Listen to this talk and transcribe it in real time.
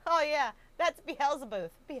Oh, yeah. That's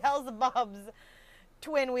Belzebuth. Beelzebub's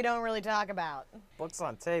twin we don't really talk about. Books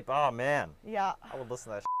on tape. Oh, man. Yeah. I would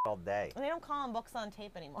listen to that all day. They don't call them books on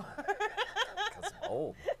tape anymore. Because I'm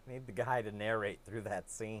old. I need the guy to narrate through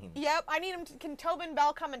that scene. Yep, I need him to... Can Tobin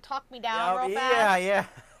Bell come and talk me down real fast? Yeah.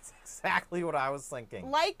 That's exactly what I was thinking.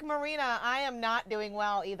 Like Marina, I am not doing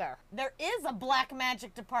well either. There is a black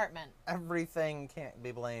magic department. Everything can't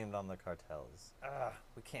be blamed on the cartels.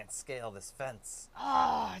 We can't scale this fence.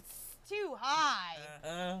 Oh, it's too high.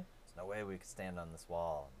 There's no way we could stand on this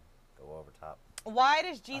wall and go over top. Why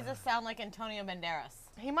does Jesus sound like Antonio Banderas?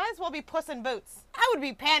 He might as well be Puss in Boots. I would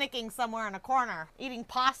be panicking somewhere in a corner, eating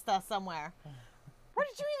pasta somewhere. Where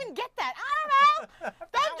did you even get that? I don't know.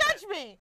 Don't judge me.